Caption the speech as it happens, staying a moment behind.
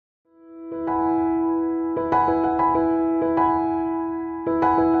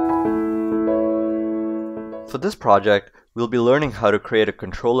For this project, we'll be learning how to create a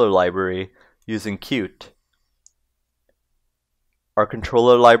controller library using Qt. Our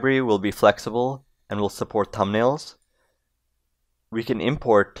controller library will be flexible and will support thumbnails. We can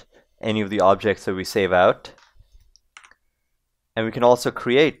import any of the objects that we save out. And we can also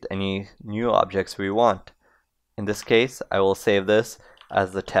create any new objects we want. In this case, I will save this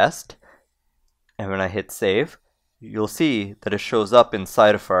as the test. And when I hit save, you'll see that it shows up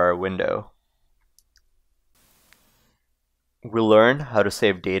inside of our window. We'll learn how to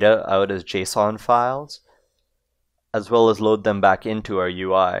save data out as JSON files, as well as load them back into our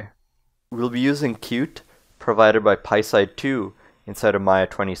UI. We'll be using Qt, provided by PySide 2 inside of Maya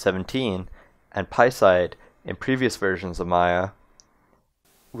 2017, and PySide in previous versions of Maya.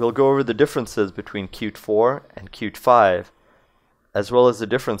 We'll go over the differences between Qt 4 and Qt 5, as well as the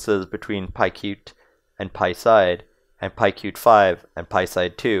differences between PyQt and PySide, and PyQt 5 and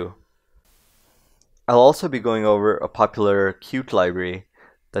PySide 2. I'll also be going over a popular Qt library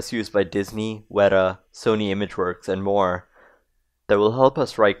that's used by Disney, Weta, Sony ImageWorks, and more that will help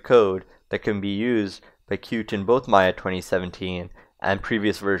us write code that can be used by Qt in both Maya 2017 and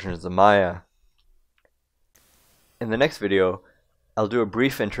previous versions of Maya. In the next video, I'll do a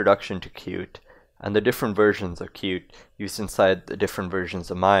brief introduction to Qt and the different versions of Qt used inside the different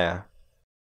versions of Maya.